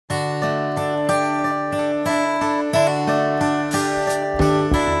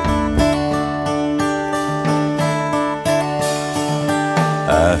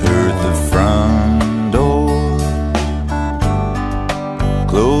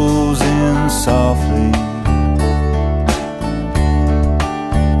softly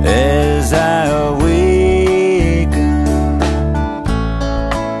as I awaken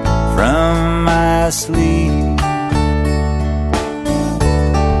from my sleep,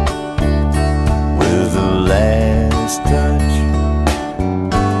 with the last touch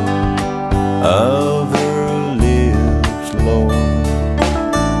of her lips, Lord,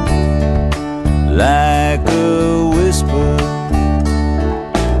 like a whisper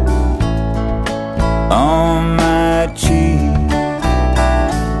on my cheek,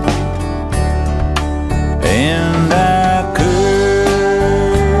 and I curse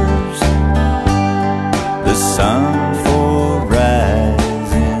the sun for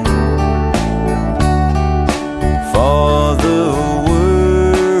rising, for the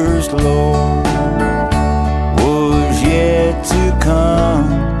worst, Lord, was yet to come.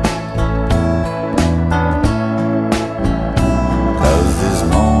 'Cause this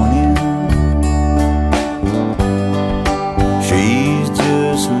morning she's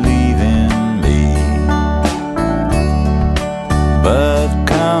just leaving me, but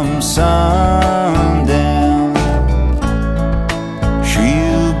come sundown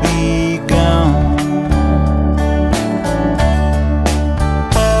she'll be gone.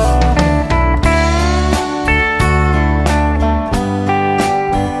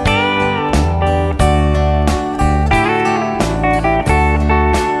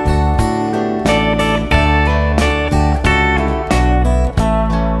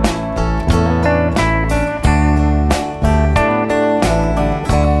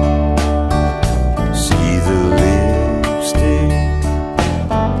 See the lipstick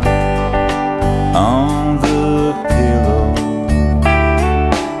on the pillow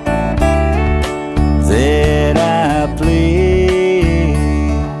that I placed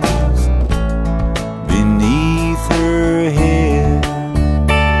beneath her head,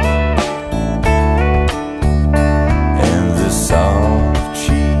 and the soft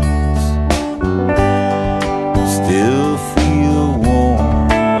sheets still feel warm,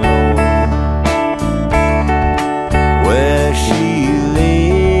 Lord, where she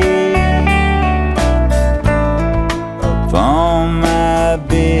lay upon my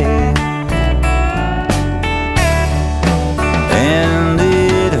bed, and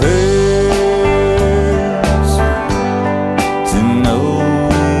it hurts to know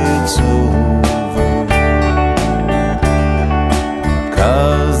it's over,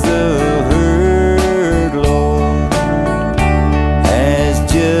 'cause the hurt, Lord, has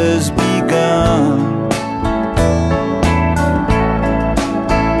just begun.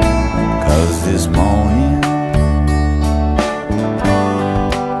 'Cause this morning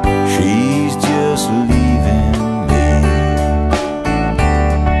she's just leaving me,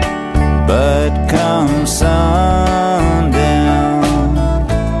 but come